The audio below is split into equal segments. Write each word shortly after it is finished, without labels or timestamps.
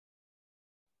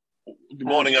Good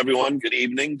morning, everyone. Good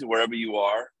evening to wherever you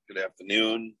are. Good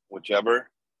afternoon, whichever.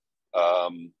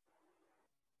 Um,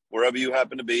 Wherever you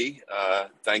happen to be,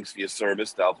 thanks for your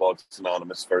service to Alcoholics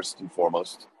Anonymous, first and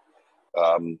foremost.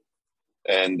 Um,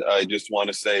 and I just want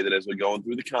to say that as we're going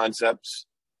through the concepts,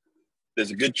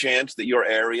 there's a good chance that your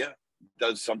area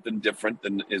does something different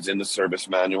than is in the service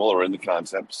manual or in the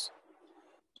concepts,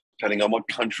 depending on what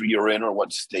country you're in or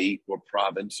what state or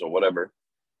province or whatever.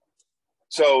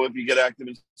 So if you get active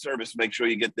in service, make sure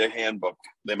you get their handbook.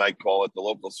 They might call it the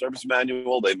local service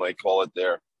manual. They might call it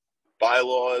their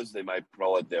bylaws. They might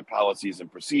call it their policies and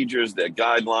procedures, their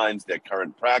guidelines, their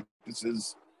current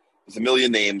practices. There's a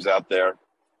million names out there.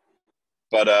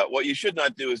 But what you should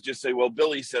not do is just say, well,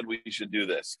 Billy said we should do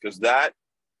this, because that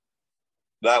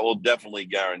will definitely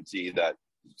guarantee that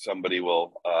somebody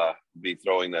will be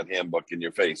throwing that handbook in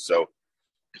your face. So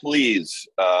please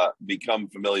become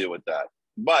familiar with that.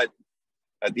 But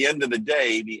at the end of the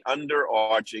day, the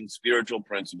underarching spiritual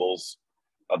principles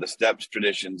of the steps,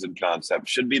 traditions, and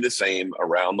concepts should be the same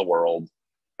around the world,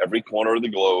 every corner of the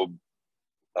globe,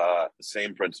 the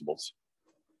same principles.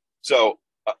 So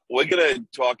we're going to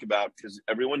talk about, because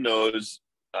everyone knows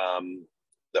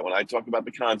that when I talk about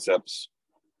the concepts,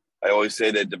 I always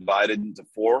say they're divided into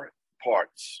 4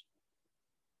 parts.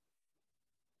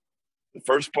 The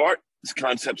first part is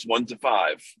concepts 1 to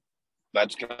 5.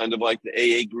 That's kind of like the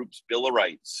AA group's Bill of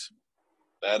Rights.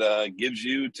 That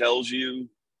tells you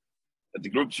that the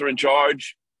groups are in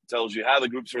charge, tells you how the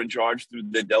groups are in charge through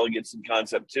the delegates in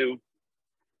concept 2.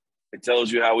 It tells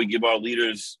you how we give our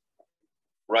leaders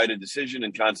right of decision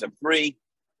in concept 3.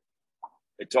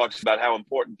 It talks about how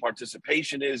important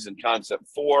participation is in concept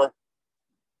 4,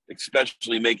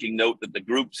 especially making note that the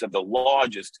groups have the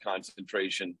largest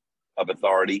concentration of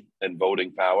authority and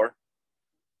voting power.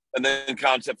 And then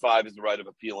concept 5 is the right of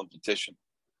appeal and petition.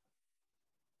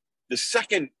 The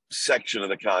second section of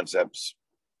the concepts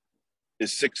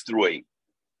is 6 through 8.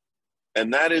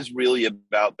 And that is really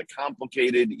about the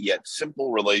complicated yet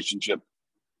simple relationship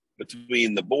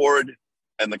between the board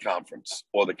and the conference,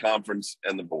 or the conference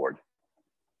and the board.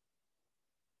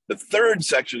 The third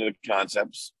section of the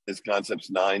concepts is concepts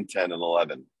 9, 10, and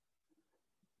 11.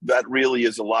 That really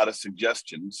is a lot of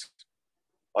suggestions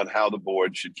on how the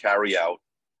board should carry out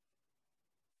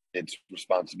its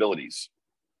responsibilities.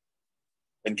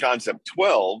 And concept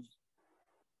 12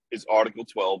 is Article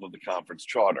 12 of the conference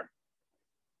charter.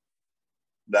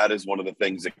 That is one of the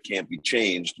things that can't be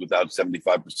changed without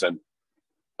 75%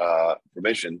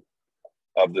 permission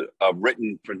of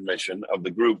written permission of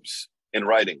the groups in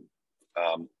writing.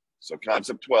 So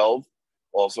concept 12,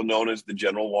 also known as the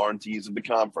general warranties of the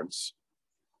conference.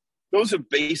 Those are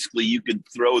basically, you could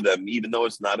throw them, even though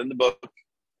it's not in the book.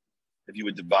 If you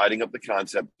were dividing up the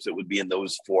concepts, it would be in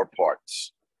those 4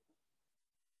 parts.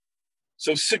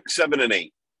 So 6, 7, and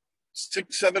 8.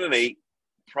 6, 7, and 8,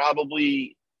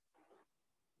 probably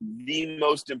the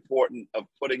most important of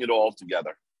putting it all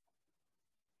together,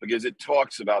 because it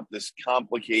talks about this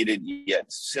complicated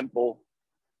yet simple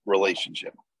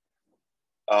relationship.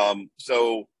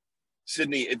 So,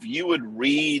 Sydney, if you would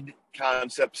read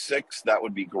concept 6, that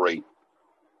would be great.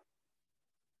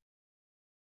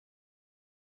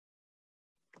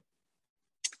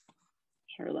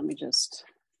 Sure, let me just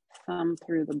thumb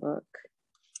through the book.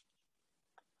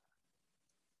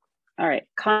 All right,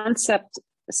 concept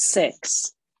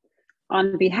 6.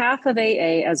 On behalf of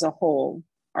AA as a whole,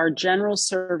 our General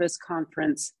Service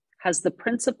Conference has the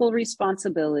principal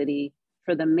responsibility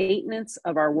for the maintenance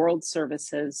of our world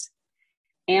services,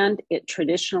 and it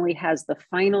traditionally has the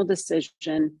final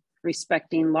decision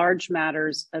respecting large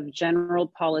matters of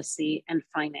general policy and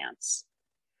finance.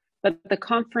 But the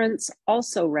conference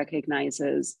also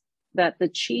recognizes that the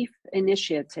chief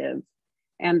initiative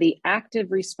and the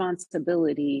active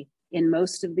responsibility in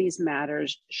most of these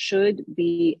matters should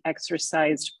be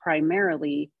exercised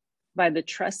primarily by the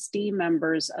trustee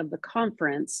members of the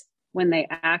conference when they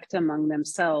act among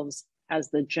themselves as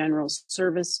the General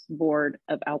Service Board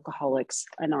of Alcoholics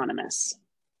Anonymous.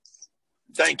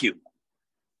 Thank you.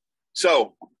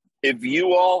 So if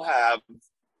you all have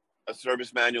a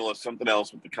service manual or something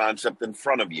else with the concept in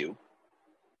front of you,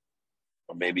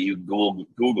 or maybe you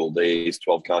Googled AA's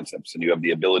 12 concepts and you have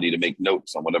the ability to make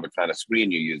notes on whatever kind of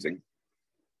screen you're using.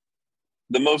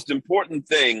 The most important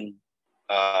thing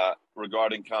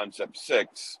regarding concept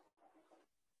 6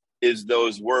 is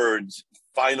those words,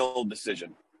 final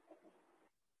decision.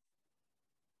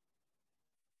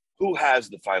 Who has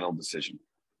the final decision?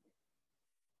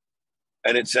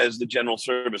 And it says the General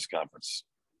Service Conference.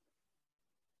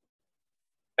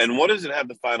 And what does it have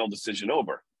the final decision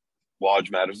over?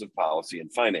 Large matters of policy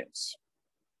and finance.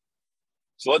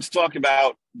 So let's talk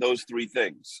about those three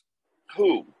things.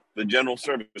 Who? The General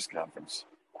Service Conference.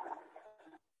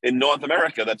 In North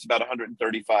America, that's about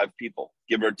 135 people,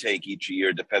 give or take each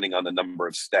year, depending on the number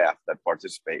of staff that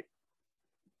participate.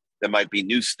 There might be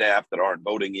new staff that aren't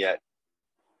voting yet.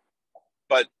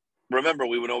 But remember,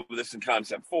 we went over this in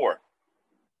Concept 4.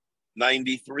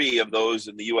 93 of those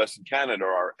in the US and Canada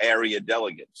are area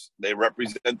delegates. They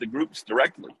represent the groups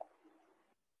directly.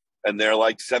 And they're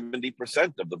like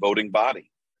 70% of the voting body.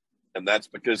 And that's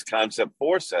because Concept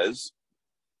 4 says,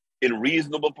 in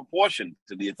reasonable proportion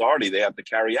to the authority they have to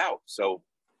carry out. So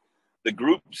the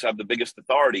groups have the biggest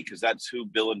authority because that's who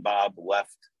Bill and Bob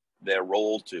left their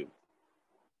role to.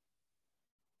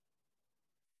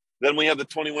 Then we have the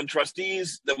 21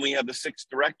 trustees, then we have the 6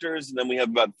 directors, and then we have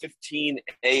about 15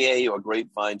 AA or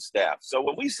grapevine staff. So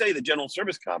when we say the General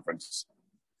Service Conference,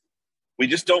 we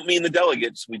just don't mean the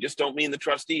delegates, we just don't mean the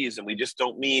trustees, and we just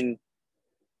don't mean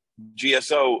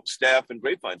GSO staff and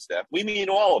grapevine staff. We mean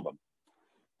all of them.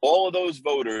 All of those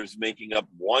voters making up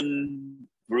one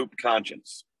group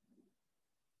conscience.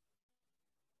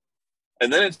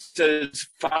 And then it says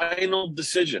final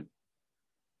decision.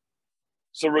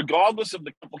 So regardless of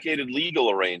the complicated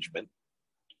legal arrangement,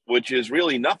 which is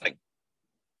really nothing,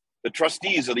 the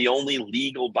trustees are the only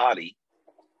legal body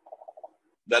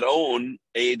that own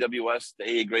AAWS, the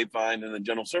AA Grapevine, and the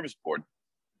General Service Board.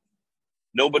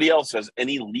 Nobody else has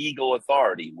any legal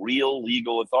authority, real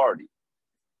legal authority.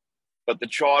 But the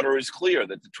charter is clear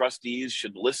that the trustees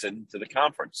should listen to the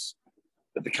conference,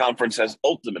 that the conference has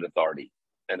ultimate authority.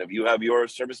 And if you have your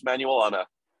service manual on a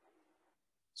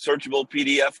searchable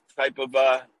PDF type of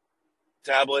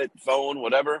tablet, phone,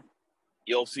 whatever,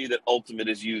 you'll see that ultimate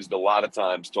is used a lot of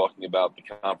times talking about the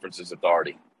conference's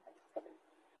authority.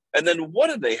 And then what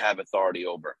do they have authority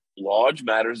over? Large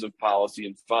matters of policy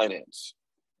and finance.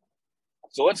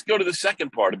 So let's go to the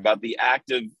second part about the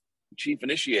active chief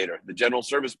initiator, the General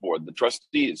Service Board, the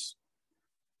trustees.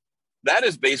 That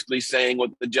is basically saying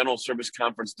what the General Service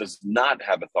Conference does not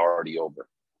have authority over.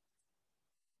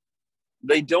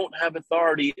 They don't have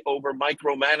authority over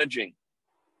micromanaging.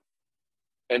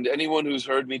 And anyone who's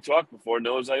heard me talk before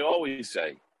knows I always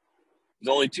say,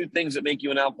 there's only 2 things that make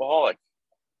you an alcoholic: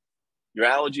 your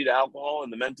allergy to alcohol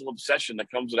and the mental obsession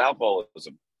that comes with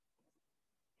alcoholism.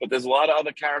 But there's a lot of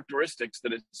other characteristics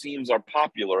that it seems are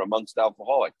popular amongst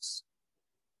alcoholics.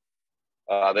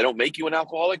 They don't make you an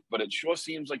alcoholic, but it sure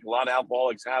seems like a lot of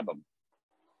alcoholics have them.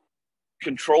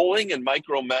 Controlling and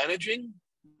micromanaging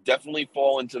definitely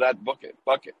fall into that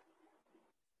bucket.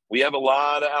 We have a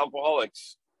lot of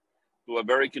alcoholics who are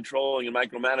very controlling and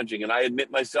micromanaging. And I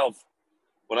admit myself,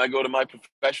 when I go to my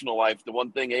professional life, the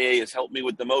one thing AA has helped me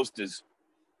with the most is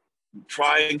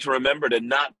trying to remember to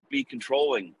not be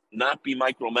controlling, not be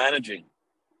micromanaging.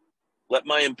 Let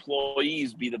my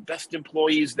employees be the best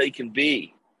employees they can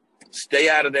be. Stay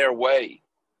out of their way.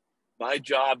 My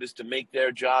job is to make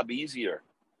their job easier.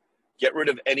 Get rid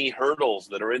of any hurdles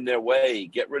that are in their way.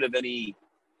 Get rid of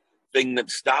anything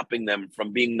that's stopping them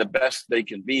from being the best they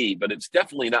can be. But it's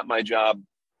definitely not my job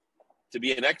to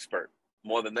be an expert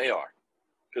more than they are,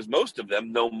 because most of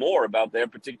them know more about their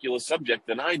particular subject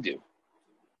than I do.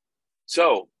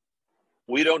 So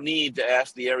we don't need to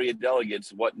ask the area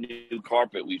delegates what new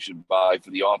carpet we should buy for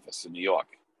the office in New York.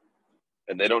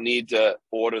 And they don't need to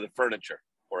order the furniture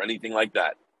or anything like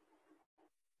that.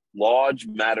 Large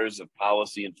matters of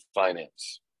policy and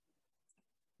finance.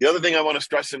 The other thing I want to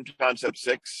stress in Concept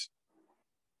 6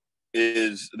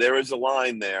 is there is a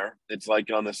line there. It's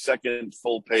like on the second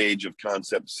full page of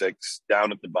Concept 6,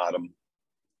 down at the bottom.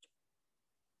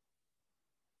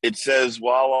 It says,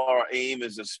 while our aim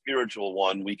is a spiritual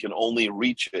one, we can only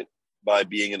reach it by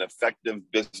being an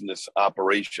effective business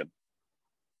operation.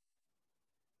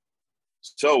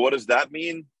 So what does that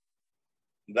mean?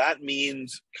 That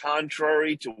means,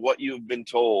 contrary to what you've been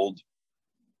told,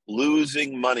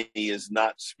 losing money is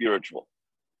not spiritual.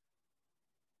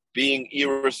 Being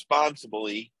irresponsible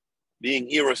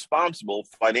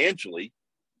financially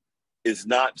is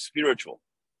not spiritual.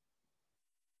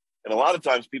 And a lot of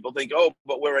times people think, oh,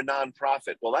 but we're a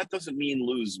nonprofit. Well, that doesn't mean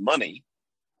lose money.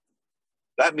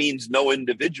 That means no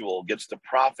individual gets to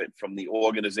profit from the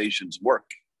organization's work.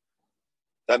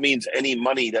 That means any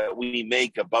money that we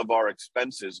make above our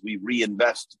expenses, we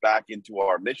reinvest back into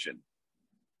our mission.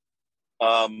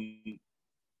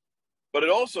 But it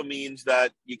also means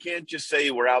that you can't just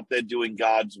say we're out there doing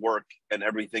God's work and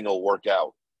everything will work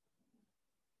out.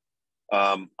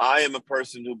 I am a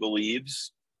person who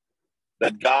believes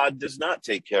that God does not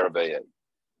take care of AA.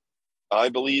 I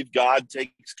believe God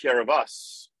takes care of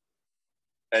us.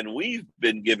 And we've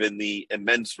been given the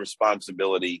immense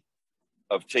responsibility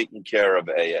of taking care of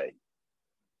AA.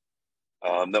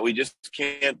 that we just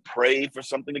can't pray for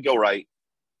something to go right.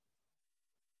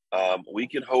 We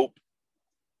can hope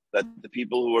that the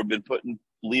people who have been put in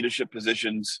leadership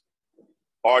positions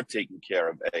are taking care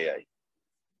of AA.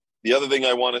 The other thing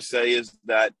I want to say is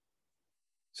that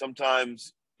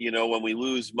sometimes, when we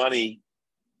lose money,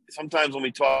 sometimes when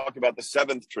we talk about the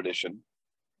seventh tradition,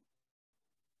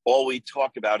 all we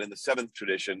talk about in the seventh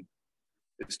tradition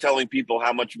is telling people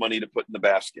how much money to put in the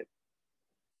basket,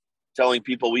 telling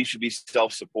people we should be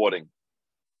self-supporting,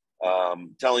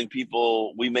 telling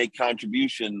people we make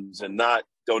contributions and not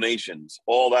donations,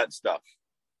 all that stuff.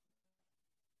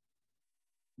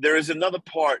 There is another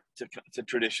part to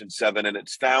Tradition 7, and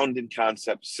it's found in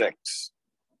Concept 6,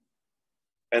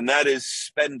 and that is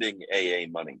spending AA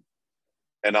money.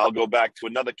 And I'll go back to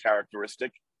another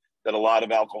characteristic that a lot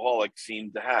of alcoholics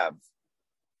seem to have.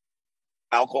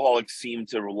 Alcoholics seem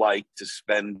to like to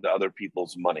spend other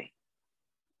people's money.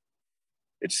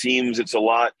 It seems it's a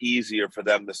lot easier for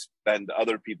them to spend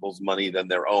other people's money than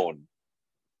their own.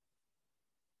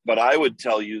 But I would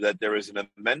tell you that there is an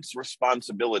immense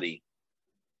responsibility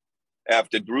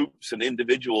after groups and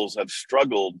individuals have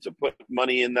struggled to put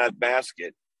money in that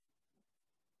basket.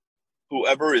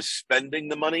 Whoever is spending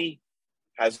the money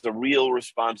has the real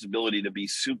responsibility to be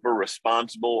super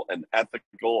responsible and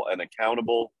ethical and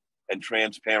accountable and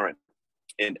transparent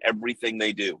in everything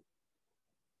they do.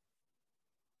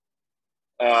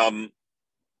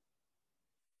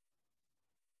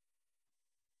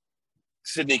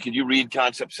 Sydney, could you read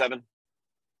Concept 7?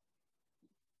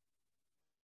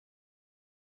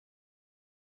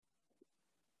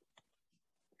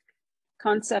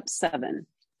 Concept 7.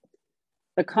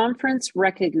 The conference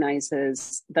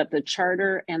recognizes that the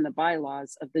charter and the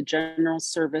bylaws of the General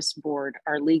Service Board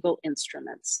are legal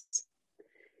instruments,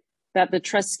 that the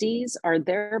trustees are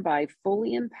thereby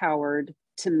fully empowered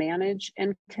to manage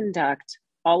and conduct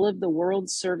all of the world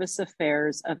service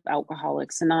affairs of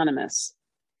Alcoholics Anonymous.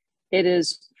 It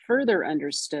is further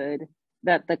understood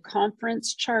that the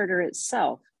conference charter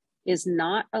itself is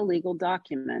not a legal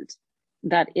document,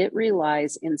 that it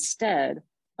relies instead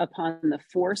upon the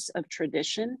force of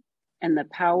tradition and the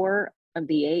power of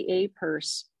the AA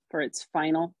purse for its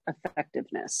final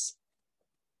effectiveness.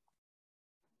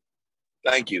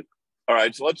 Thank you. All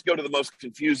right, so let's go to the most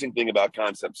confusing thing about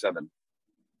Concept 7.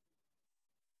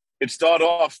 It starts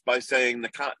off by saying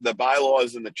the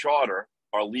bylaws and the charter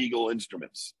are legal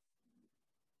instruments.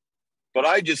 But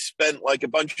I just spent like a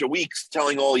bunch of weeks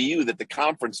telling all of you that the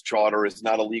conference charter is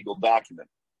not a legal document.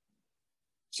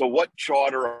 So what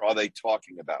charter are they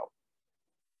talking about?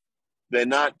 They're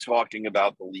not talking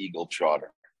about the legal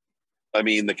charter.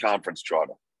 The conference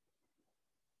charter.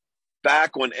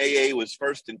 Back when AA was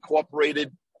first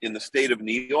incorporated in the state of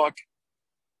New York,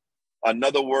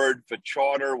 another word for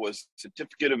charter was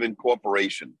certificate of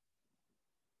incorporation.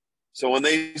 So when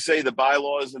they say the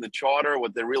bylaws and the charter,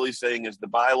 what they're really saying is the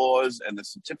bylaws and the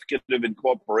certificate of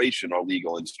incorporation are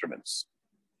legal instruments,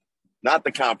 not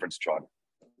the conference charter.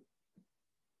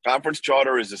 Conference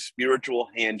charter is a spiritual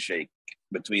handshake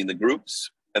between the groups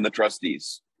and the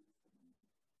trustees.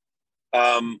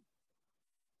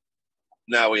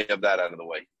 Now we have that out of the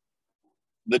way.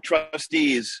 The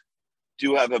trustees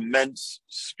do have immense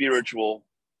spiritual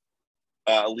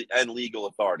and legal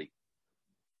authority.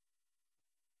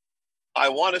 I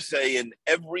want to say in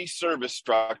every service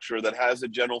structure that has a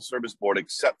general service board,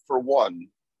 except for one,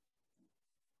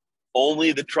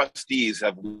 only the trustees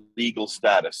have legal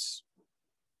status.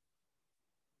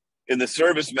 In the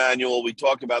service manual, we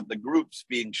talk about the groups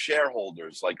being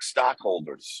shareholders, like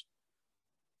stockholders,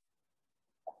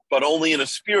 but only in a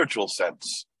spiritual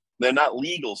sense. They're not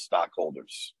legal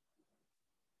stockholders,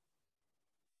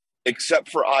 except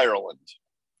for Ireland.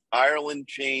 Ireland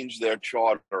changed their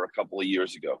charter a couple of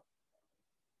years ago.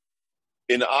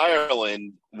 In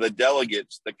Ireland, the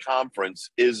delegates, the conference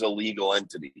is a legal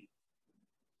entity.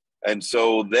 And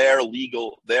so their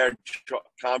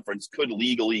conference could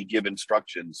legally give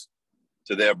instructions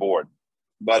to their board.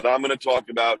 But I'm going to talk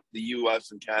about the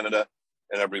US and Canada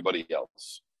and everybody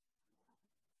else.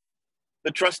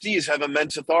 The trustees have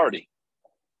immense authority.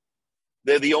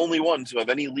 They're the only ones who have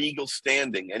any legal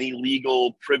standing, any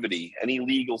legal privity, any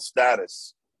legal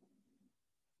status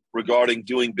regarding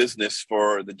doing business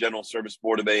for the General Service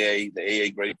Board of AA, the AA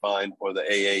Grapevine, or the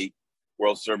AA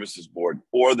World Services Board,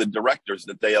 or the directors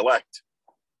that they elect.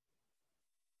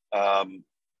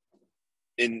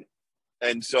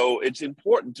 And so it's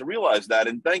important to realize that.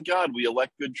 And thank God we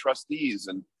elect good trustees.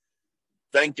 And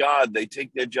thank God they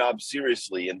take their job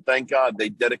seriously. And thank God they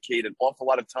dedicate an awful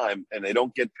lot of time and they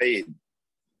don't get paid.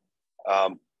 I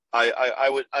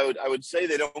would say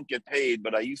they don't get paid,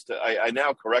 but I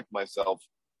now correct myself.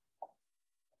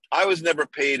 I was never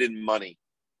paid in money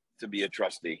to be a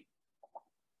trustee,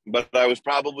 but I was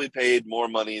probably paid more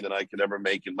money than I could ever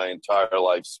make in my entire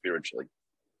life spiritually.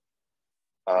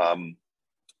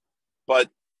 But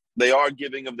they are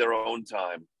giving of their own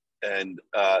time. And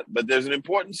but there's an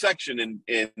important section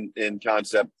in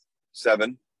Concept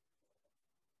 7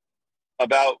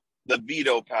 about the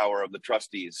veto power of the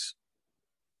trustees.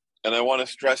 And I want to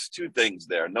stress two things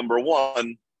there. Number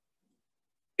one,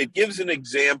 it gives an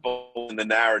example in the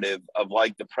narrative of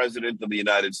like the President of the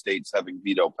United States having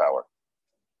veto power.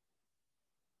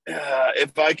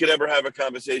 If I could ever have a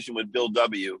conversation with Bill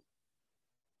W.,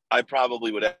 I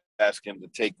probably would ask him to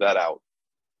take that out.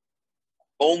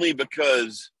 Only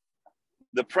because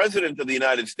the President of the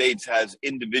United States has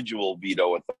individual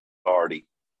veto authority.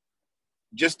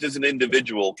 Just as an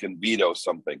individual can veto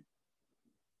something.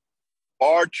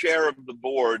 Our chair of the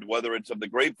board, whether it's of the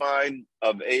Grapevine,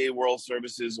 of AA World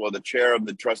Services, or the chair of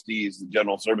the trustees, the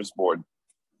General Service Board,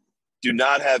 do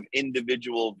not have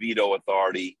individual veto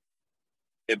authority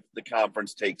if the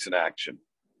conference takes an action.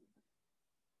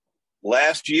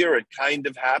 Last year, it kind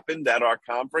of happened at our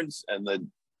conference, and the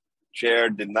chair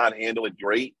did not handle it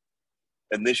great.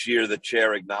 And this year, the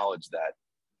chair acknowledged that.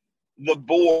 The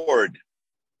board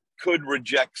could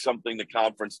reject something the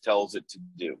conference tells it to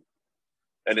do.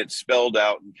 And it's spelled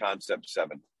out in Concept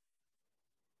 7.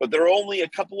 But there are only a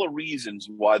couple of reasons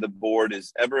why the board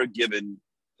is ever given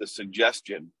the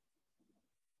suggestion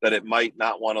that it might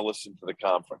not want to listen to the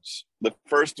conference. The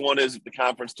first one is if the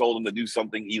conference told them to do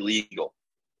something illegal.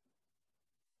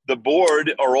 The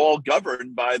board are all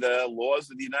governed by the laws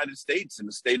of the United States and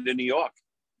the state of New York.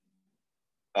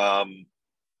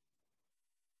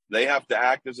 They have to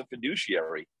act as a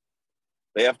fiduciary.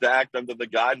 They have to act under the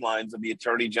guidelines of the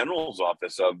Attorney General's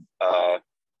office of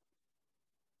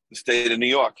the state of New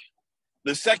York.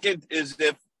 The second is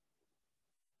if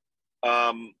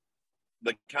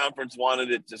the conference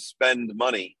wanted it to spend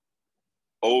money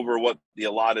over what the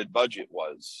allotted budget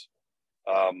was.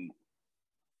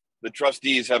 The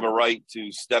trustees have a right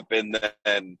to step in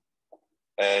and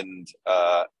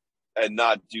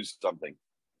not do something.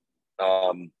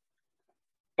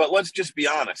 But let's just be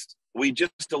honest. We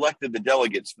just elected the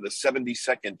delegates for the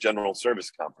 72nd General Service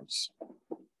Conference.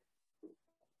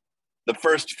 The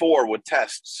first 4 were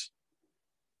tests.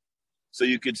 So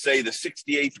you could say the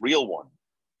 68th real one.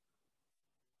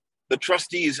 The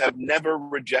trustees have never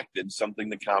rejected something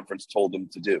the conference told them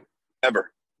to do,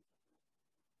 ever.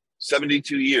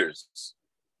 72 years.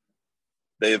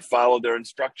 They have followed their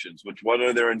instructions. What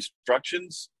are their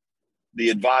instructions?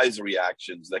 The advisory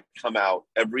actions that come out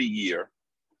every year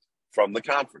from the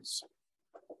conference.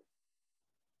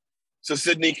 So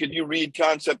Sydney, could you read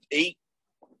Concept 8?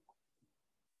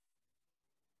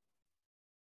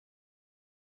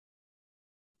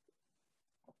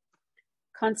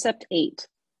 Concept 8.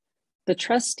 The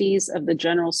trustees of the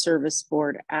General Service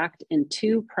Board act in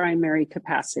 2 primary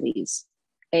capacities.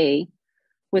 A,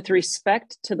 with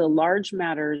respect to the large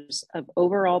matters of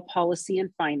overall policy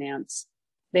and finance,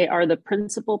 they are the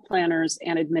principal planners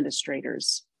and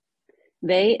administrators.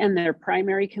 They and their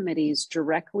primary committees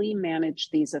directly manage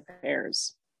these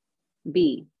affairs.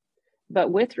 B, but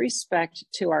with respect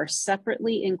to our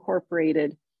separately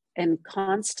incorporated and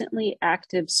constantly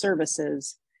active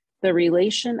services, the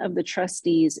relation of the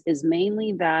trustees is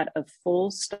mainly that of full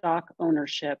stock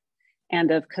ownership and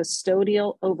of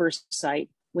custodial oversight,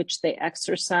 which they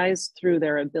exercise through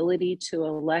their ability to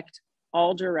elect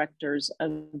all directors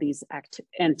of these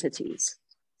entities.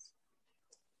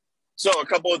 So a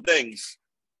couple of things.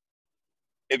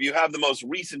 If you have the most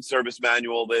recent service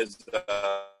manual, there's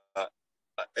a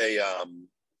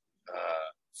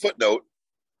footnote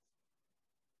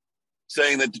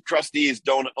saying that the trustees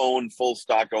don't own full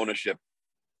stock ownership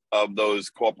of those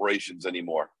corporations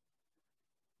anymore.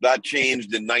 That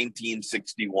changed in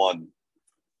 1961.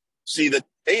 See, the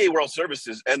AA World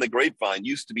Services and the Grapevine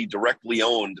used to be directly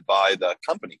owned by the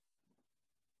company.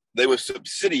 They were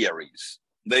subsidiaries.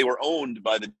 They were owned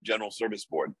by the General Service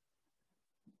Board.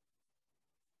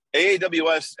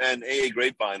 AAWS and AA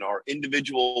Grapevine are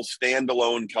individual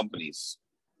standalone companies.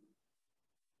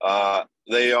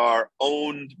 They are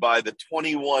owned by the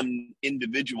 21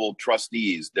 individual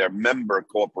trustees, they're member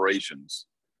corporations.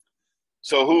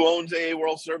 So who owns AA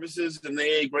World Services and the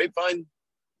AA Grapevine?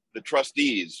 The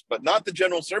trustees, but not the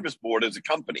General Service Board as a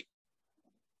company.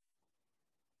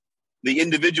 The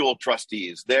individual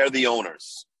trustees, they're the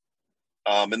owners.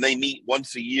 And they meet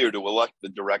once a year to elect the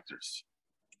directors.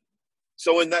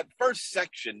 So in that first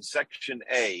section, Section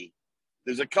A,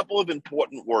 there's a couple of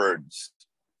important words.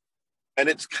 And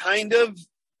it's kind of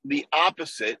the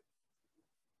opposite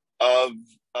of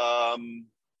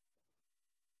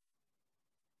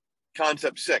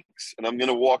concept 6, and I'm going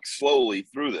to walk slowly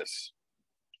through this.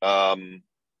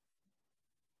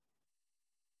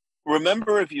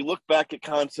 Remember, if you look back at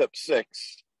concept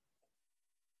 6,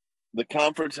 the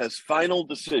conference has final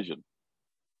decision.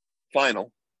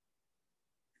 Final.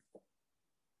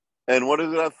 And what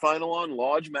does it have final on?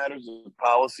 Large matters of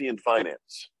policy and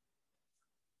finance.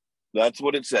 That's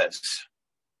what it says.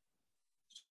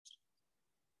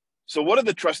 So what do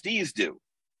the trustees do?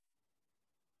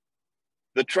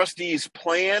 The trustees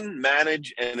plan,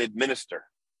 manage, and administer.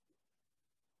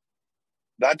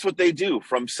 That's what they do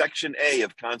from section A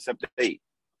of concept 8.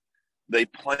 They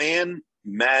plan,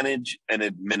 manage, and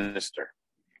administer.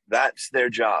 That's their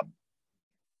job.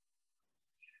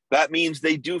 That means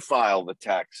they do file the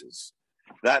taxes.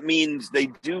 That means they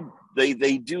do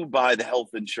buy the health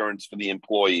insurance for the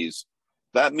employees.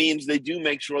 That means they do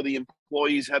make sure the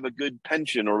employees have a good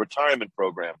pension or retirement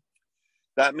program.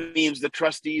 That means the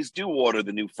trustees do order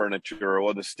the new furniture,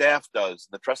 or the staff does.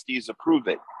 The trustees approve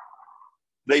it.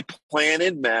 They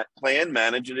plan,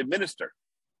 manage, and administer.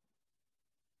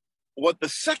 What the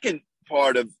second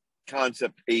part of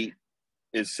concept 8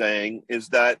 is saying is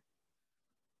that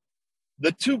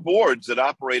the two boards that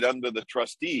operate under the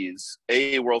trustees,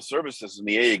 AA World Services and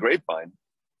the AA Grapevine,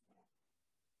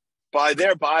 by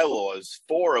their bylaws,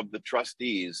 4 of the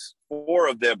trustees, 4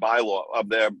 of their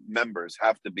members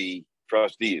have to be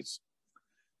trustees.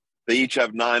 They each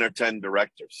have 9 or 10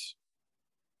 directors.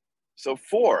 So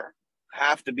 4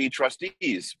 have to be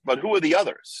trustees, but who are the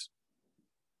others?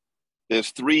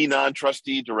 There's 3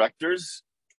 non-trustee directors.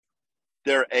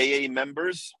 They're AA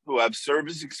members who have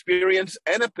service experience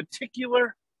and a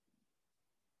particular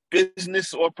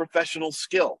business or professional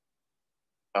skill.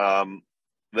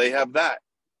 They have that.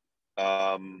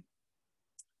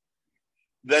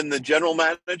 Then the general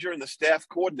manager and the staff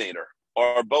coordinator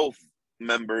are both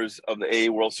members of the AA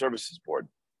World Services Board.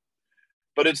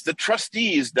 But it's the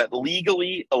trustees that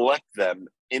legally elect them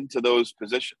into those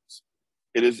positions.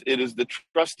 It is the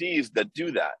trustees that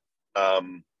do that.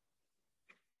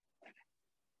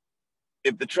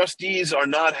 If the trustees are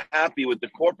not happy with the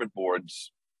corporate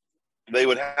boards, they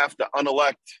would have to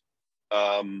unelect.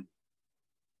 They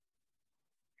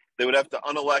would have to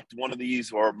unelect one of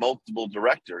these or multiple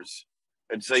directors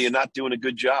and say you're not doing a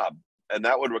good job, and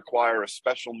that would require a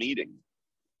special meeting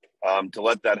to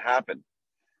let that happen.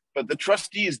 But the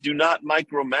trustees do not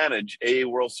micromanage AA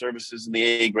World Services and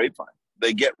the AA Grapevine.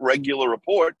 They get regular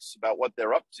reports about what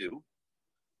they're up to.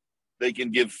 They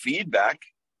can give feedback,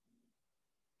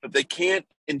 but they can't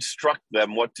instruct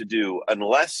them what to do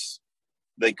unless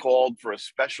they called for a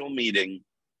special meeting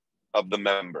of the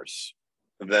members.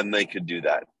 Then they could do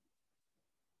that.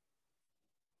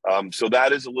 So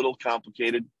that is a little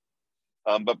complicated.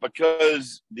 But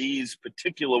because these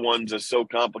particular ones are so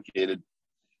complicated,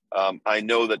 I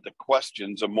know that the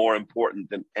questions are more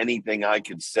important than anything I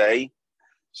could say.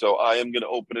 So I am going to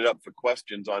open it up for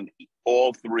questions on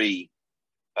all 3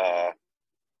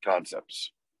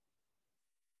 concepts.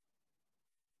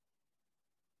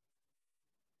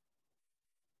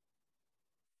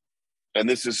 And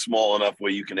this is small enough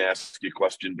where you can ask your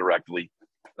question directly.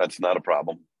 That's not a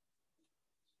problem.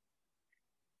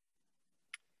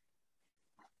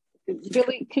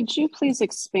 Billy, could you please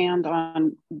expand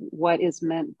on what is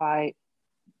meant by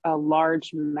a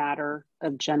large matter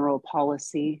of general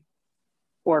policy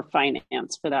or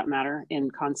finance, for that matter,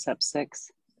 in concept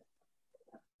 6?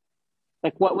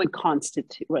 Like, what would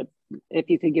constitute, if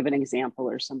you could give an example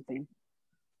or something?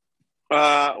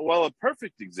 Well, a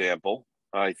perfect example,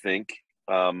 I think,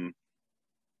 would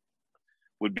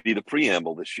be the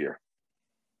preamble this year.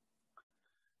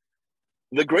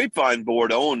 The Grapevine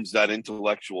Board owns that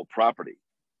intellectual property.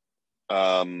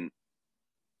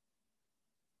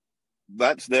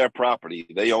 That's their property.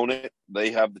 They own it.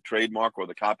 They have the trademark or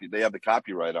the copy. They have the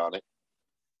copyright on it.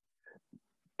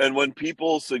 And when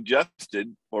people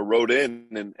suggested or wrote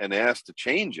in and asked to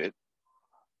change it,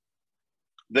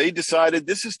 they decided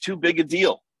this is too big a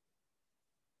deal.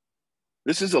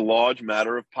 This is a large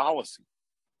matter of policy.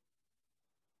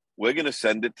 We're going to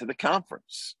send it to the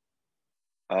conference.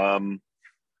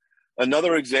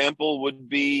 Another example would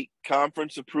be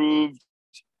conference-approved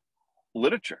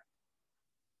literature.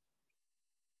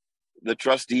 The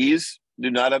trustees do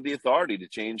not have the authority to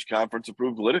change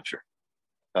conference-approved literature.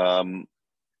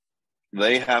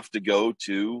 They have to go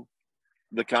to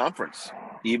the conference,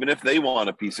 even if they want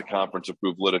a piece of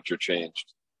conference-approved literature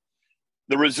changed.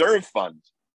 The reserve fund.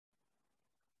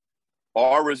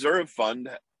 Our reserve fund,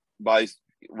 by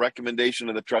recommendation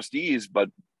of the trustees, but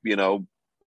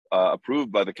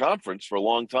approved by the conference for a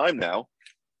long time now,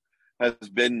 has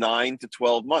been 9 to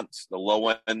 12 months, the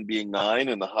low end being 9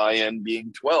 and the high end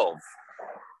being 12.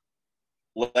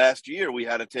 Last year, we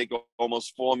had to take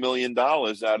almost $4 million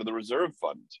out of the reserve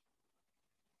fund.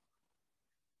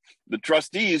 The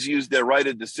trustees used their right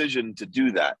of decision to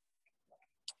do that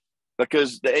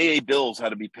because the AA bills had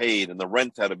to be paid and the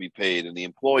rent had to be paid and the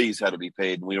employees had to be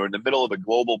paid. And we were in the middle of a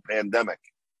global pandemic.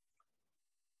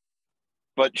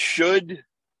 But should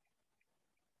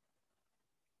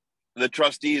the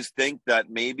trustees think that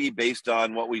maybe based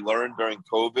on what we learned during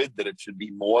COVID, that it should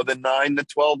be more than 9 to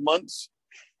 12 months?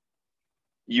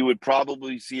 You would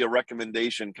probably see a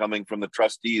recommendation coming from the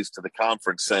trustees to the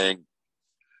conference saying,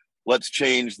 let's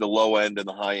change the low end and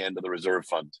the high end of the reserve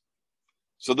fund.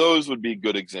 So those would be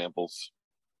good examples.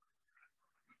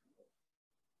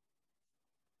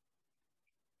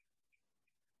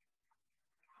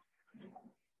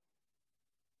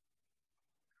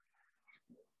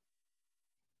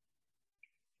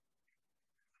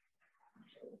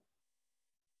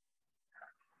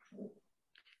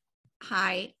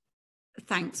 Hi,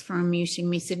 thanks for unmuting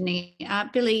me, Sydney.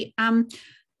 Billy,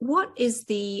 what is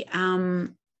the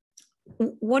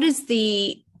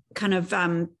kind of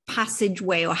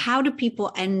passageway, or how do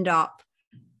people end up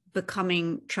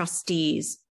becoming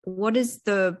trustees? What is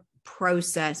the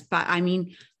process? But I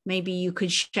mean, maybe you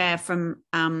could share from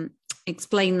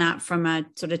explain that from a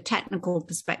sort of technical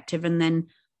perspective, and then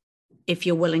if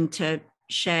you're willing to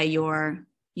share your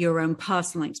own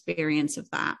personal experience of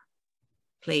that,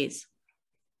 please.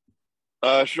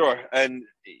 Sure. And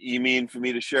you mean for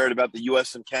me to share it about the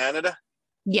US and Canada?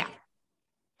 Yeah.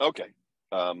 Okay.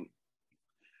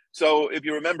 So if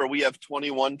you remember, we have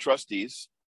 21 trustees.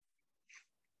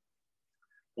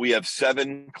 We have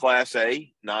 7 Class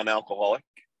A, non-alcoholic,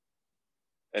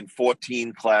 and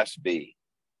 14 Class B.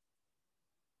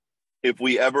 If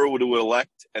we ever were to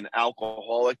elect an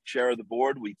alcoholic chair of the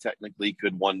board, we technically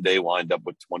could one day wind up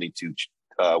with 22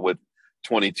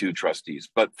 trustees.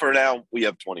 But for now, we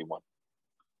have 21.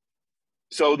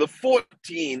 So the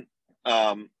 14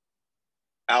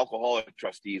 alcoholic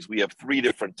trustees, we have 3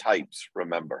 different types,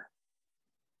 remember.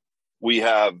 We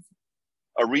have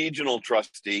a regional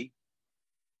trustee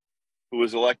who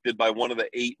is elected by one of the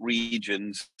 8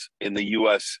 regions in the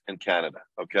US and Canada,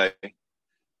 okay?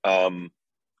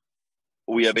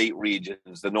 We have 8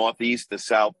 regions: the Northeast, the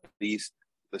Southeast,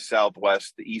 the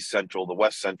Southwest, the East Central, the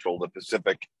West Central, the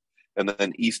Pacific, and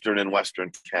then Eastern and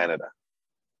Western Canada.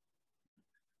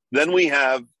 Then we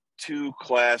have two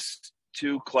Class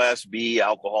B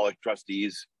alcoholic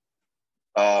trustees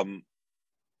who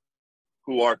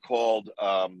are called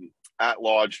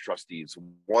at-large trustees,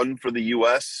 one for the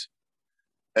US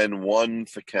and one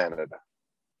for Canada.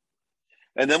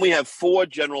 And then we have 4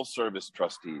 general service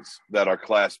trustees that are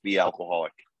Class B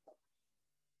alcoholic.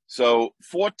 So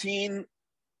 14,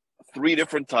 3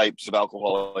 different types of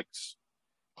alcoholics.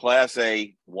 Class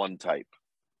A, 1 type.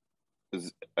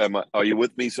 Are you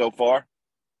with me so far?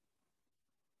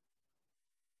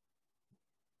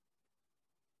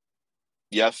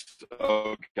 Yes?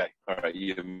 Okay. All right.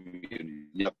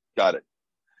 Yep, got it.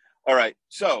 All right.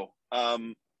 So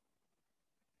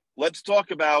let's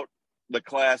talk about the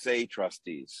Class A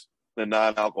trustees, the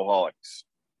non-alcoholics.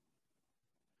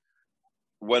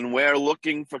 When we're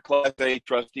looking for Class A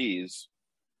trustees,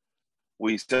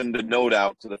 we send a note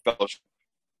out to the fellowship.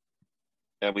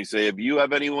 And we say, if you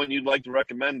have anyone you'd like to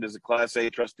recommend as a Class A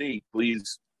trustee,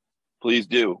 please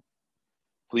do.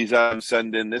 Please have them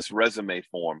send in this resume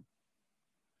form.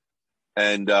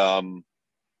 And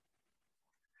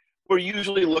we're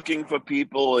usually looking for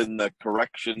people in the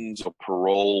corrections or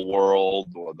parole world,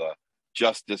 or the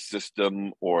justice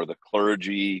system, or the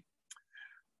clergy,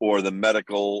 or the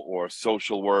medical or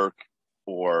social work,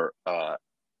 or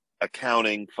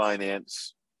accounting,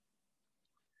 finance,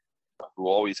 who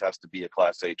always has to be a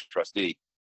Class A trustee.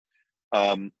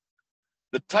 The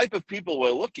type of people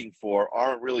we're looking for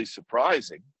aren't really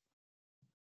surprising.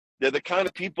 They're the kind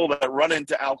of people that run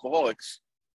into alcoholics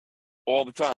all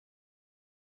the time.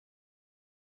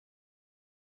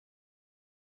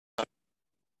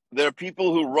 There are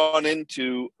people who run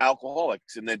into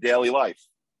alcoholics in their daily life.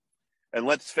 And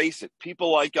let's face it,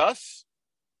 people like us,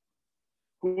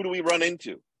 who do we run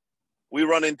into? We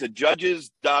run into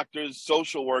judges, doctors,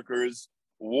 social workers,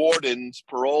 wardens,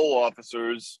 parole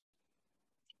officers,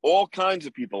 all kinds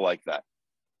of people like that.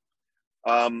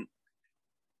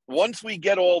 Once we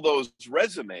get all those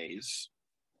resumes,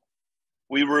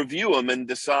 we review them and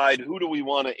decide who do we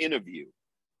want to interview.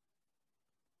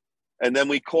 And then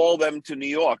we call them to New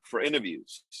York for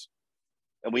interviews.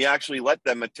 And we actually let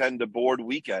them attend a board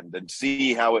weekend and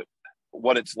see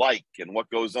what it's like and what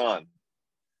goes on.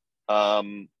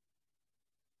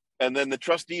 And then the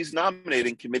trustees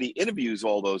nominating committee interviews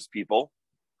all those people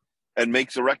and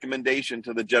makes a recommendation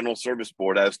to the general service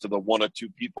board as to the 1 or 2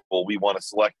 people we want to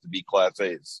select to be Class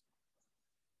A's.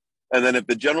 And then if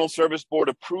the general service board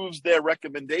approves their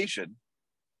recommendation,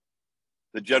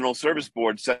 the general service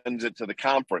board sends it to the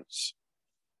conference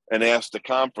and asks the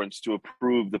conference to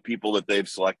approve the people that they've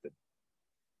selected.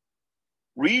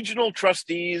 Regional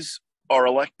trustees are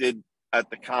elected at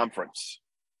the conference,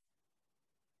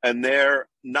 and they're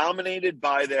nominated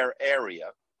by their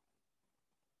area.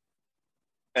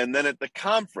 And then at the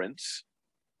conference,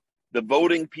 the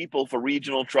voting people for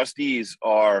regional trustees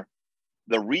are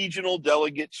the regional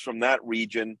delegates from that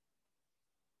region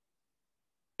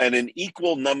and an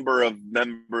equal number of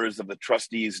members of the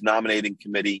trustees nominating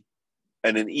committee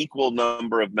and an equal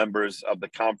number of members of the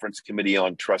conference committee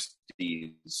on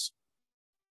trustees.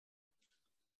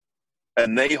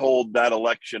 And they hold that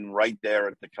election right there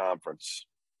at the conference.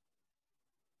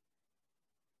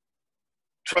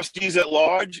 Trustees at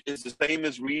large is the same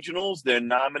as regionals. They're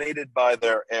nominated by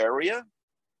their area.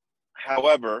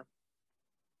 However,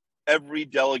 every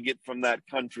delegate from that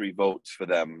country votes for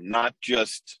them, not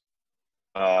just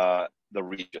the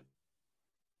region.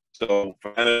 So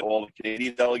for Canada, all the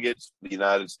Canadian delegates, the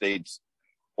United States,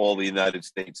 all the United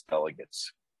States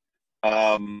delegates.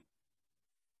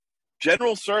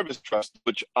 General Service Trust,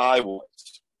 which I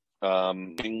was,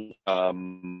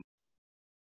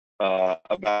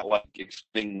 about like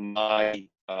extending my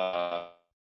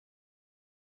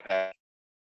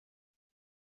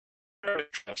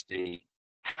trustee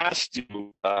has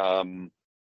to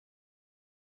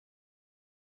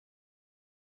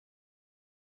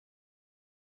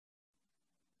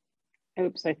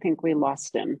Oops, I think we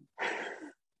lost him.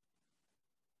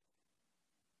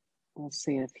 We'll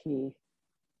see if he...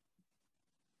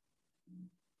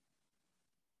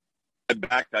 I'm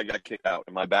back. I got kicked out.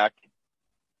 Am I back?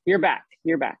 You're back.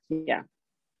 You're back. Yeah.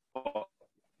 Oh,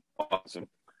 awesome.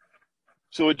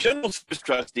 So a general service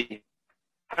trustee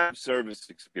has service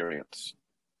experience.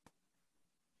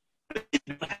 They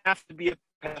don't have to be a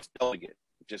past delegate.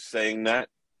 Just saying that.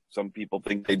 Some people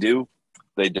think they do.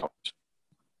 They don't.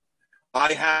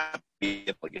 I have to be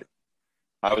a delegate.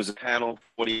 I was a panel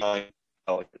 49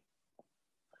 delegate,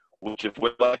 which if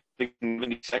we're electing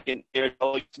many second-year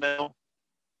delegates now,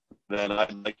 then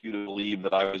I'd like you to believe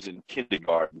that I was in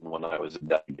kindergarten when I was a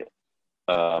delegate.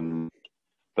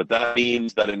 But that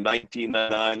means that in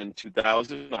 1999 and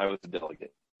 2000, I was a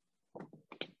delegate.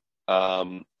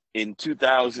 In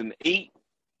 2008,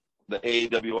 the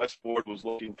AAWS board was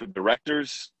looking for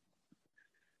directors.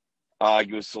 I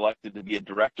was selected to be a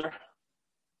director.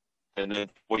 And then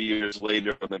 4 years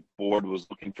later, the board was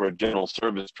looking for a general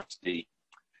service trustee.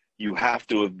 You have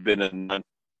to have been a non.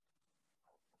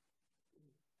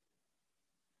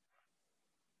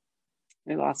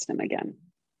 We lost him again.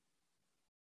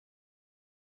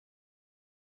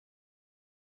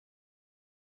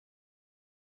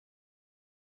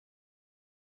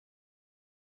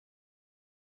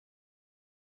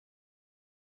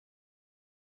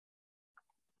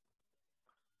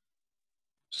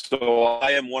 So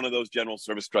I am one of those general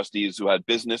service trustees who had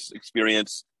business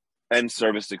experience and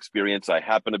service experience. I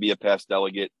happen to be a past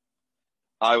delegate.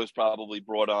 I was probably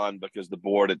brought on because the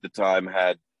board at the time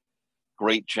had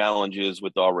great challenges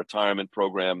with our retirement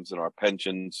programs and our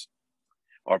pensions.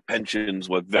 Our pensions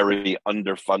were very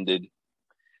underfunded.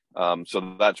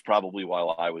 So that's probably why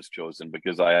I was chosen,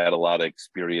 because I had a lot of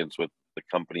experience with the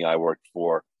company I worked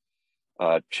for,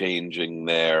 changing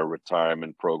their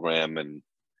retirement program and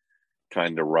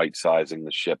kind of right-sizing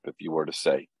the ship, if you were to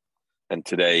say. And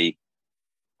today,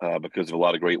 because of a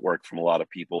lot of great work from a lot of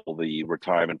people, the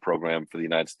retirement program for the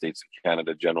United States and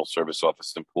Canada General Service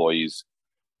Office employees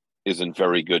is in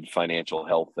very good financial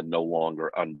health and no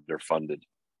longer underfunded.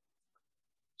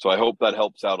 So I hope that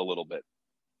helps out a little bit.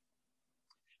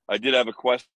 I did have a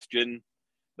question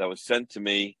that was sent to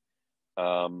me.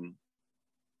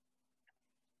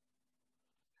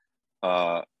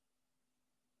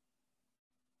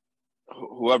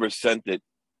 Whoever sent it,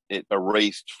 it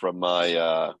erased from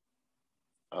my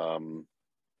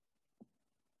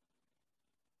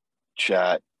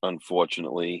chat,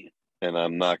 unfortunately, and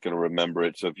I'm not going to remember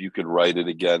it. So if you could write it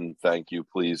again, thank you,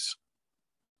 please.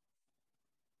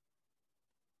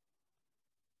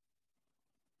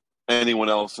 Anyone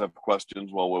else have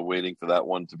questions while we're waiting for that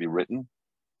one to be written?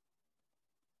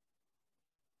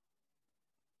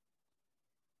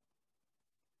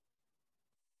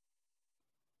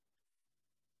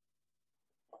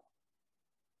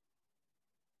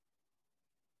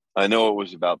 I know it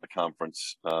was about the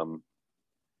conference.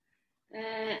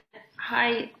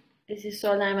 Hi, This is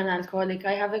Sola. I'm an alcoholic.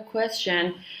 I have a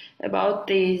question about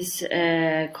these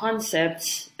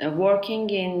concepts working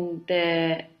in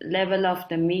the level of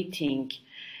the meeting.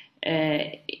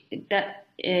 I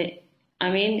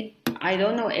mean, I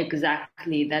don't know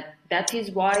exactly that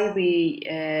is why we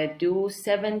do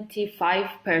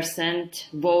 75%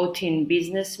 vote in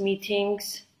business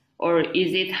meetings, or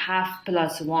is it half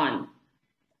plus one?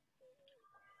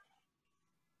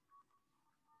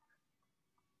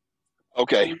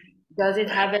 Okay. Does it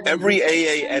have every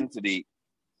AA entity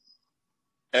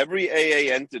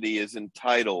is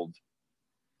entitled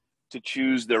to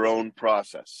choose their own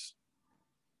process.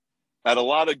 At a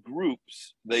lot of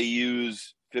groups, they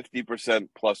use 50%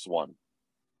 plus one.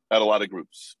 At a lot of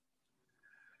groups.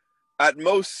 At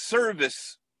most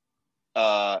service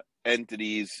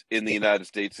entities in the United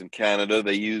States and Canada,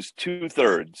 they use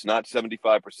 2/3, not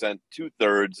 75%,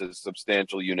 2/3 as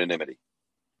substantial unanimity.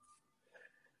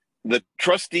 The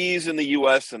trustees in the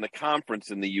U.S. and the conference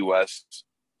in the U.S.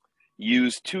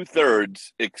 use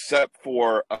 2/3, except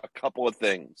for a couple of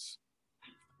things.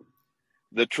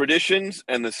 The traditions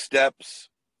and the steps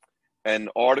and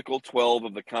Article 12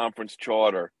 of the conference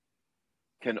charter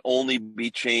can only be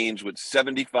changed with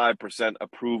 75%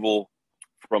 approval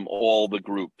from all the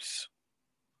groups.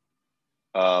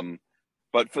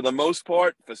 But for the most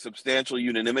part, for substantial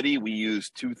unanimity, we use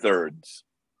 2/3.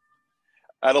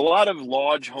 At a lot of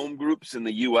large home groups in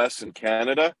the US and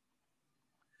Canada,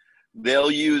 they'll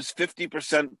use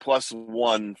 50% plus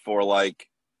one for like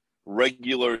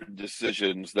regular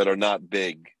decisions that are not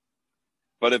big.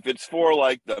 But if it's for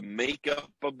like the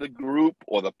makeup of the group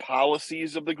or the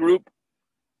policies of the group,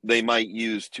 they might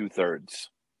use 2/3.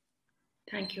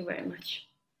 Thank you very much.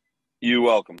 You're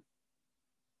welcome.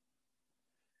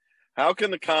 How can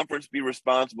the conference be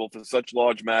responsible for such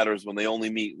large matters when they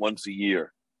only meet once a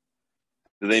year?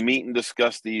 Do they meet and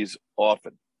discuss these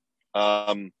often?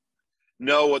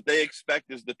 No, what they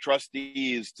expect is the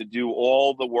trustees to do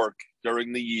all the work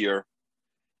during the year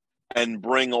and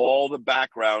bring all the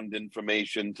background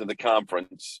information to the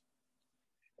conference.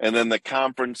 And then the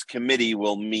conference committee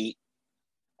will meet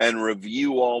and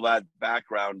review all that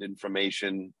background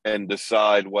information and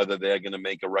decide whether they're going to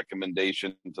make a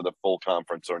recommendation to the full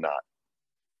conference or not.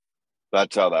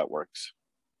 That's how that works.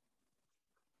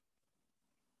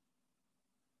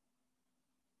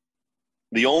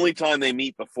 The only time they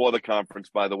meet before the conference,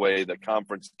 by the way, the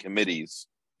conference committees,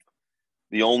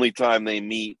 the only time they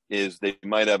meet is they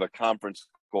might have a conference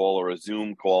call or a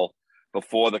Zoom call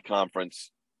before the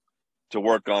conference to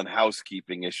work on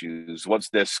housekeeping issues. What's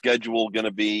their schedule going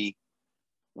to be?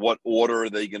 What order are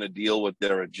they going to deal with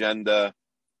their agenda?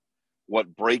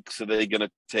 What breaks are they going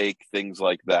to take? Things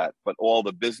like that. But all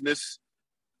the business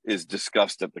is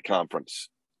discussed at the conference.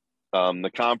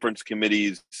 The conference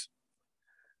committees,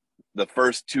 the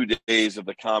first 2 days of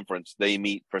the conference, they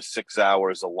meet for 6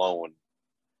 hours alone,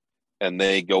 and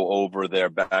they go over their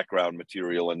background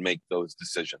material and make those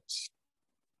decisions.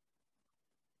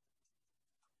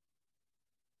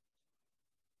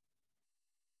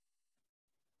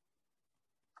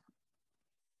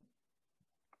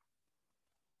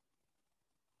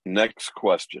 Next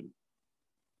question.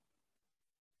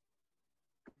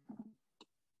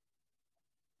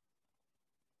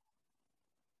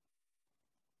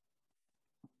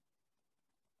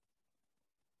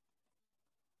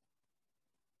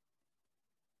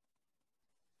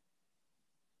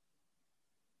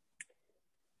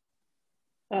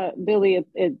 Billy,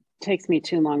 it takes me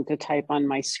too long to type on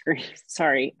my screen.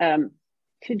 Sorry.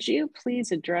 Could you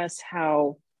please address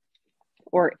how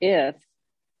or if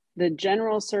the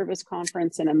General Service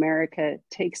Conference in America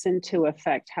takes into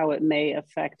effect how it may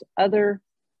affect other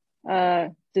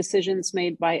decisions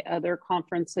made by other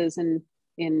conferences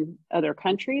in other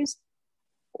countries,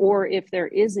 or if there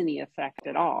is any effect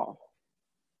at all?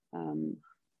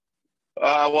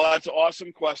 Well, that's an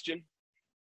awesome question.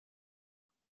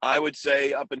 I would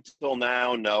say up until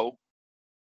now, no.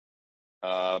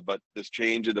 But this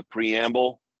change of the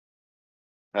preamble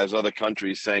has other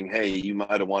countries saying, hey, you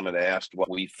might have wanted to ask what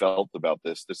we felt about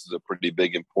this. This is a pretty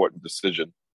big, important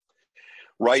decision.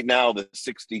 Right now, the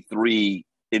 63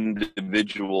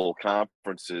 individual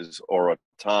conferences are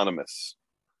autonomous.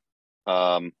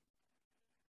 The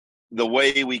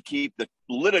way we keep the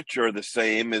literature the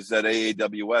same is that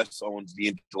AAWS owns the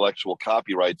intellectual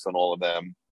copyrights on all of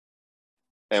them.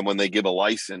 And when they give a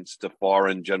license to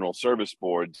foreign general service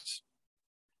boards,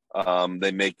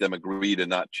 they make them agree to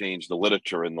not change the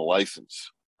literature in the license.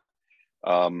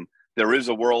 There is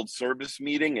a World Service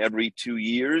meeting every 2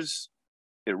 years.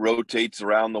 It rotates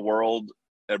around the world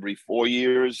every 4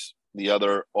 years. The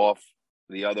other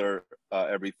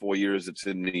every 4 years, it's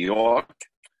in New York.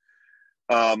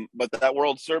 But that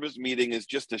World Service meeting is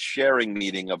just a sharing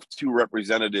meeting of two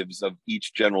representatives of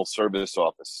each general service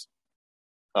office.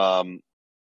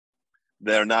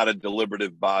 They're not a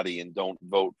deliberative body and don't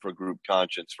vote for group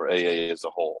conscience for AA as a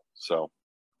whole. So,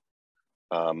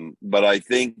 but I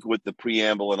think with the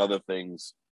preamble and other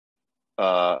things,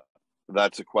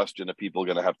 that's a question that people are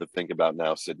going to have to think about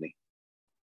now, Sydney.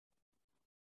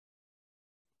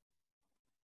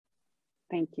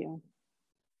 Thank you.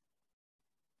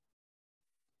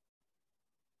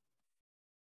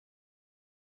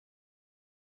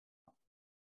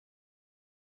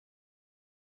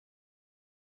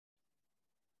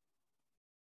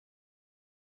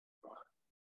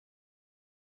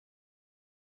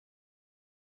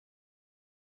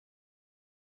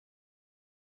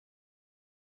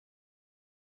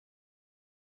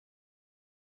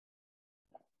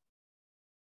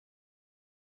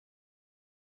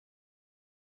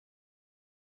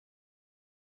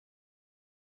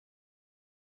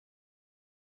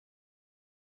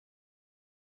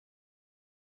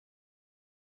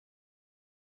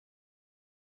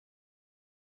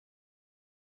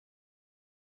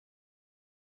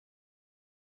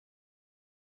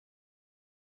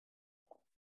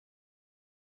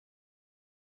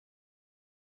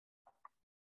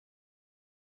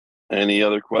 Any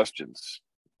other questions?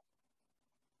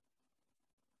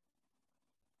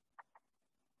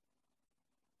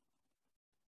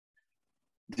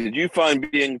 Did you find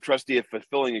being trustee a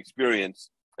fulfilling experience,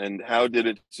 and how did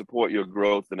it support your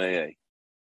growth in AA?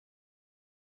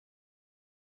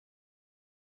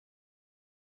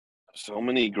 So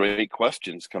many great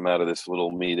questions come out of this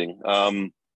little meeting.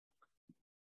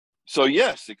 So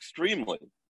yes, extremely.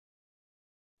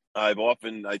 I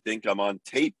think I'm on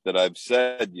tape that I've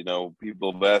said,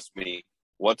 people have asked me,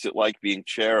 what's it like being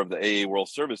chair of the AA World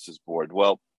Services Board?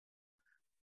 Well,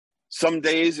 some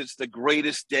days it's the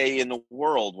greatest day in the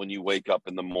world when you wake up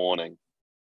in the morning.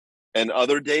 And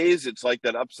other days it's like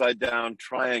that upside down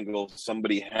triangle,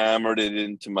 somebody hammered it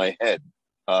into my head.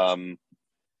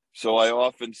 So I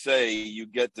often say you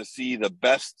get to see the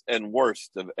best and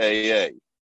worst of AA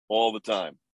all the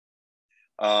time.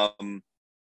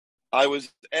 I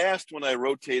was asked when I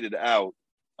rotated out,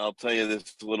 I'll tell you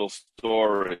this little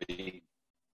story.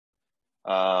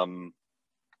 I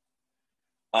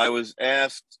was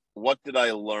asked, what did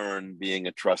I learn being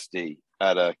a trustee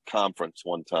at a conference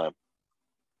one time?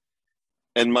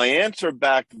 And my answer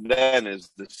back then is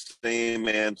the same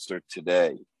answer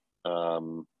today,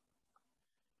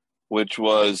 which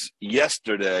was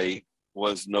yesterday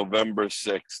was November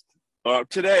 6th.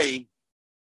 Today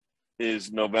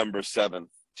is November 7th,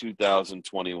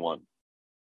 2021.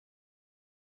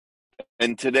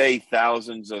 And today,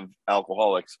 thousands of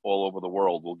alcoholics all over the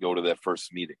world will go to their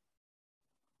first meeting.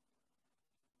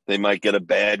 They might get a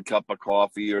bad cup of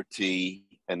coffee or tea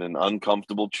and an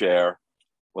uncomfortable chair,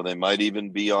 or they might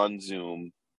even be on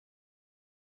Zoom.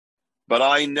 But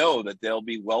I know that they'll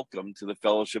be welcome to the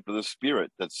fellowship of the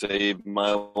Spirit that saved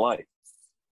my life.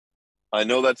 I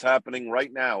know that's happening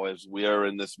right now as we are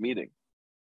in this meeting.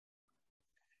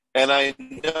 And I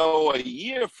know a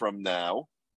year from now,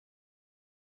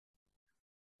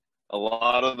 a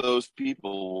lot of those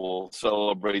people will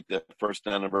celebrate their first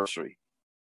anniversary.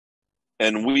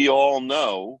 And we all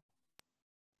know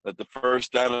that the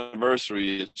first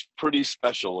anniversary is pretty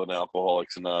special in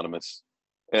Alcoholics Anonymous.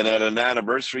 And at an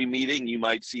anniversary meeting, you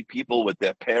might see people with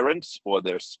their parents or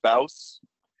their spouse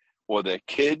or their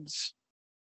kids.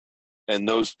 And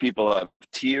those people have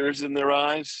tears in their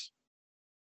eyes.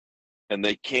 And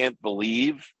they can't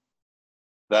believe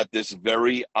that this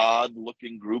very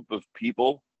odd-looking group of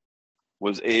people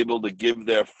was able to give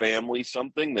their family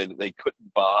something that they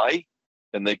couldn't buy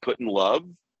and they couldn't love,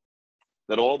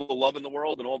 that all the love in the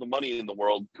world and all the money in the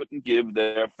world couldn't give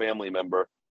their family member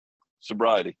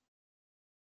sobriety.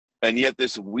 And yet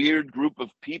this weird group of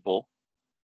people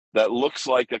that looks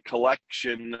like a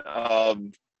collection of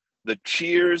the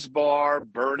Cheers Bar,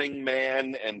 Burning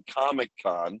Man, and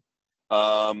Comic-Con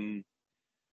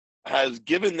has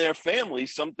given their family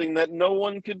something that no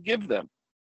one could give them.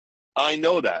 I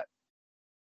know that.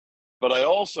 But I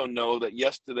also know that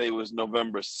yesterday was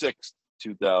November 6th,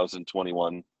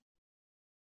 2021.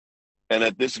 And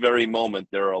at this very moment,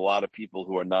 there are a lot of people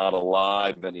who are not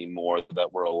alive anymore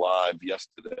that were alive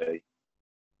yesterday,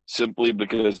 simply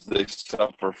because they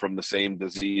suffer from the same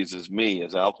disease as me,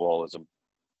 as alcoholism.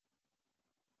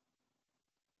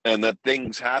 And that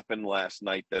things happened last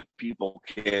night that people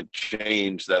can't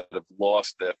change, that have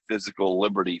lost their physical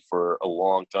liberty for a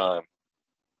long time.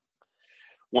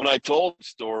 When I told the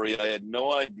story, I had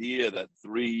no idea that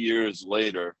 3 years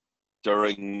later,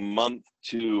 during month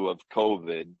 2 of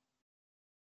COVID,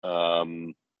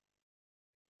 that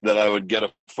I would get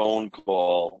a phone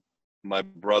call. My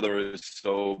brother is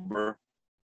sober.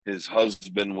 His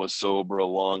husband was sober a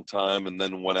long time and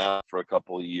then went out for a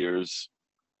couple of years.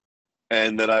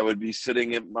 And that I would be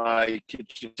sitting at my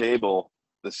kitchen table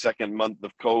the second month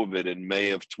of COVID in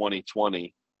May of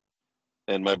 2020,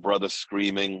 and my brother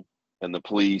screaming, and the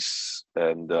police,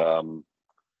 and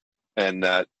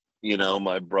that, you know,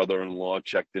 my brother-in-law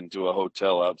checked into a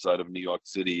hotel outside of New York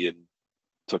City and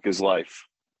took his life.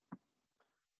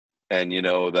 And you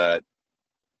know that,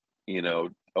 you know,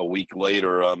 a week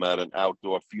later, I'm at an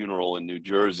outdoor funeral in New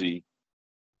Jersey,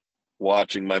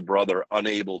 watching my brother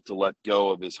unable to let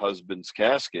go of his husband's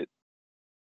casket.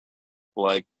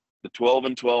 Like the 12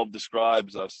 and 12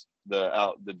 describes us,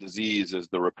 the disease as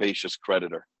the rapacious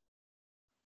creditor.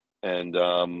 And,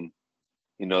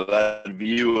 you know, that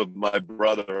view of my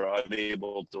brother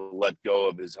unable to let go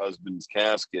of his husband's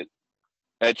casket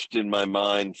etched in my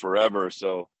mind forever.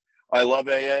 So I love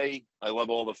AA. I love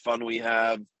all the fun we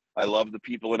have. I love the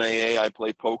people in AA I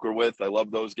play poker with. I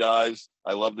love those guys.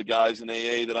 I love the guys in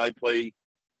AA that I play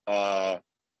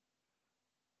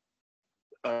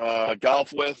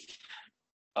golf with.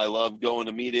 I love going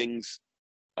to meetings.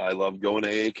 I love going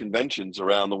to AA conventions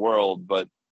around the world, but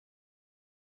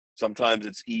sometimes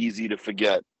it's easy to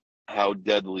forget how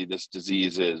deadly this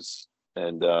disease is.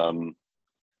 And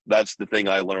that's the thing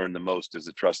I learned the most as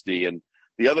a trustee. And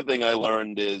the other thing I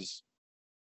learned is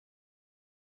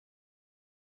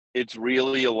it's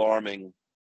really alarming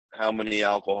how many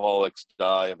alcoholics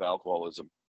die of alcoholism.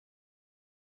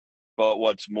 But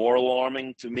what's more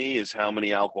alarming to me is how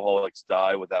many alcoholics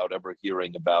die without ever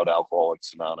hearing about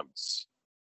Alcoholics Anonymous.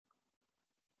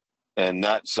 And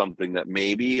that's something that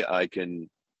maybe I can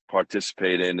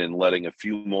participate in letting a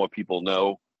few more people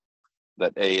know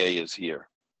that AA is here.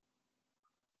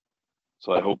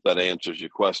 So I hope that answers your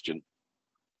question.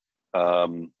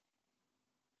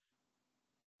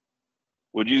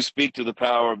 Would you speak to the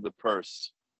power of the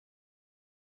purse?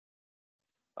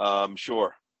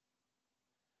 Sure.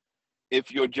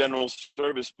 If your general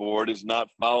service board is not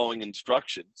following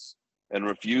instructions and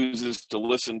refuses to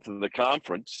listen to the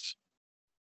conference,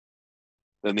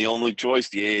 then the only choice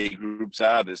the AA groups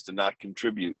have is to not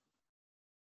contribute.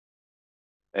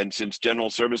 And since general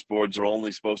service boards are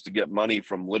only supposed to get money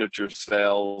from literature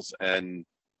sales and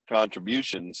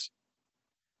contributions,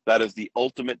 that is the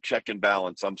ultimate check and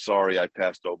balance. I'm sorry I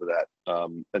passed over that,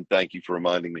 and thank you for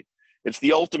reminding me. It's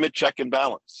the ultimate check and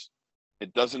balance.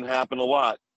 It doesn't happen a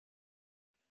lot.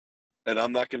 And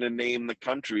I'm not going to name the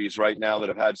countries right now that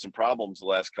have had some problems the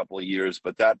last couple of years,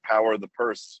 but that power of the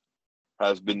purse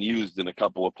has been used in a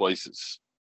couple of places.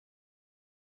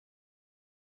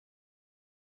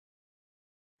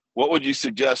 What would you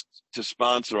suggest to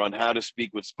sponsor on how to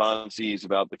speak with sponsees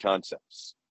about the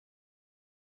concepts?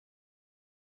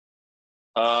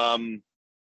 The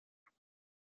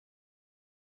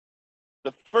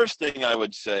first thing I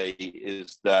would say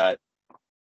is that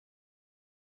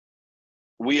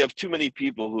we have too many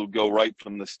people who go right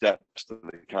from the steps to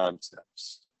the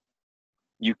concepts.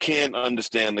 You can't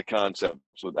understand the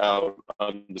concepts without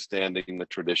understanding the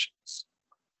traditions.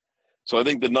 So I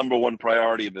think the number one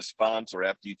priority of a sponsor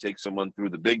after you take someone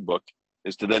through the big book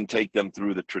is to then take them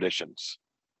through the traditions.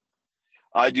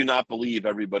 I do not believe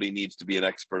everybody needs to be an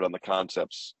expert on the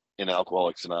concepts in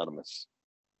Alcoholics Anonymous.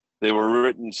 They were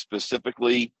written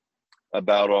specifically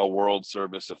about our world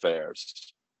service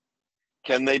affairs.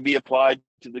 Can they be applied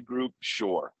to the group?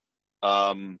 Sure.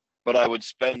 But I would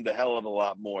spend a hell of a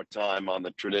lot more time on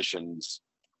the traditions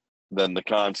than the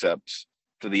concepts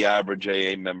for the average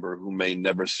AA member who may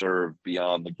never serve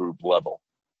beyond the group level.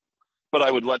 But I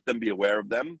would let them be aware of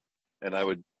them, and I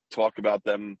would talk about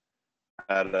them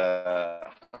at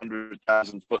a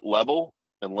 100,000-foot level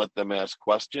and let them ask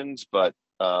questions. But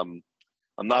I'm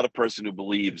not a person who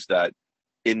believes that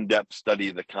in-depth study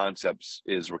of the concepts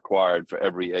is required for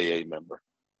every AA member.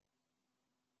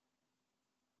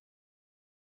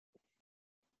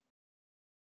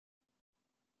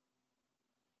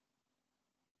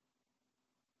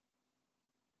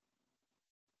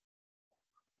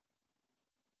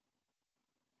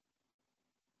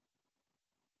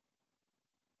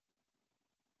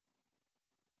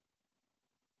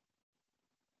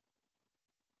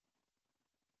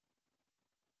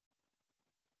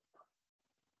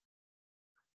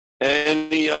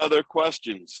 Any other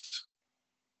questions?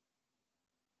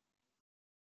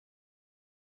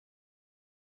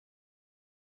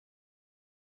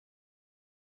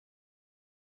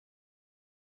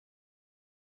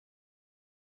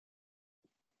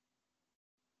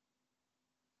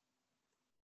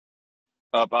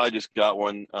 I just got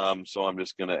one, so I'm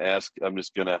just going to ask. I'm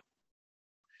just going to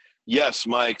Yes,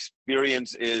 my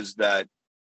experience is that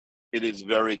it is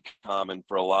very common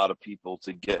for a lot of people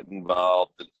to get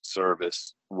involved in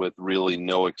service with really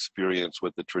no experience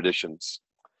with the traditions.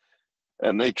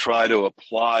 And they try to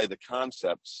apply the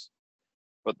concepts,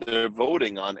 but they're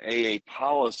voting on AA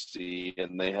policy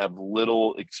and they have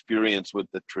little experience with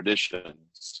the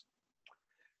traditions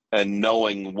and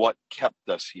knowing what kept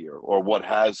us here or what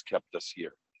has kept us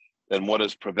here and what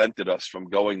has prevented us from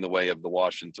going the way of the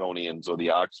Washingtonians or the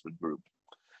Oxford group.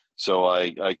 So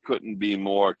I couldn't be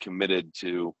more committed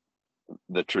to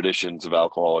the traditions of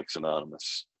Alcoholics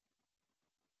Anonymous.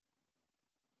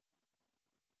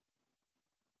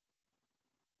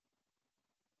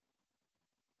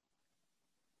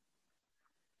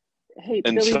 Hey,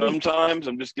 And Billy, sometimes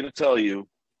I'm just going to tell you,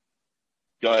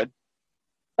 go ahead.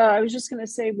 I was just going to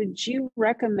say, would you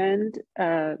recommend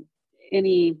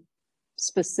any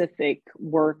specific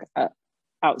work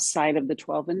outside of the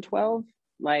 12 and 12,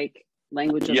 like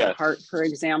Language of the Heart, for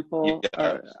example,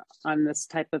 on this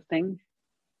type of thing?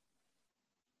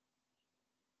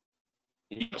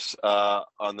 Yes,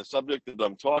 on the subject that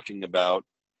I'm talking about,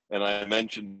 and I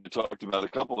talked about a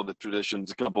couple of the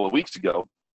traditions a couple of weeks ago,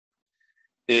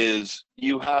 is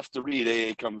you have to read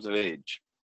AA Comes of Age.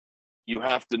 You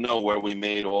have to know where we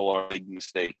made all our big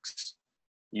mistakes.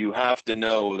 You have to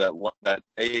know that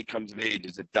AA Comes of Age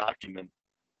is a document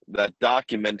that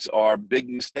documents our big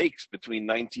mistakes between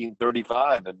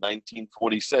 1935 and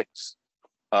 1946.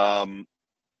 I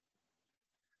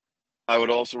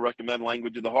would also recommend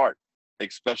Language of the Heart,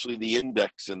 especially the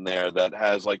index in there that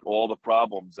has like all the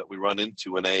problems that we run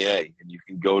into in AA, and you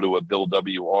can go to a Bill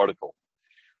W. article.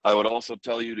 I would also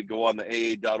tell you to go on the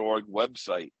AA.org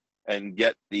website and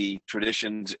get the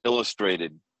Traditions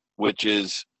Illustrated, which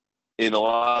is, in a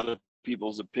lot of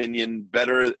people's opinion,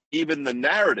 better. Even the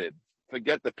narrative,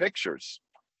 forget the pictures,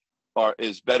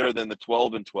 is better than the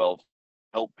 12 and 12.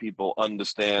 Help people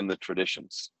understand the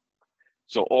traditions.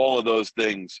 So all of those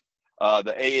things.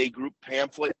 The AA group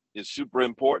pamphlet is super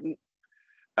important,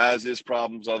 as is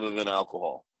Problems Other Than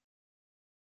Alcohol.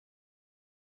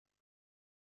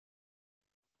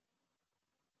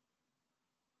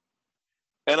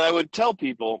 And I would tell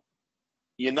people,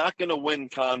 you're not going to win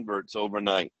converts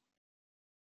overnight.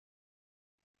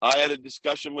 I had a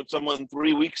discussion with someone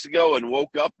 3 weeks ago and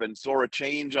woke up and saw a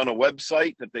change on a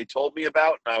website that they told me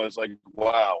about. And I was like,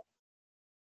 wow.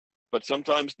 But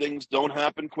sometimes things don't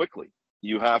happen quickly.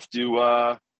 You have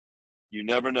to, you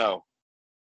never know.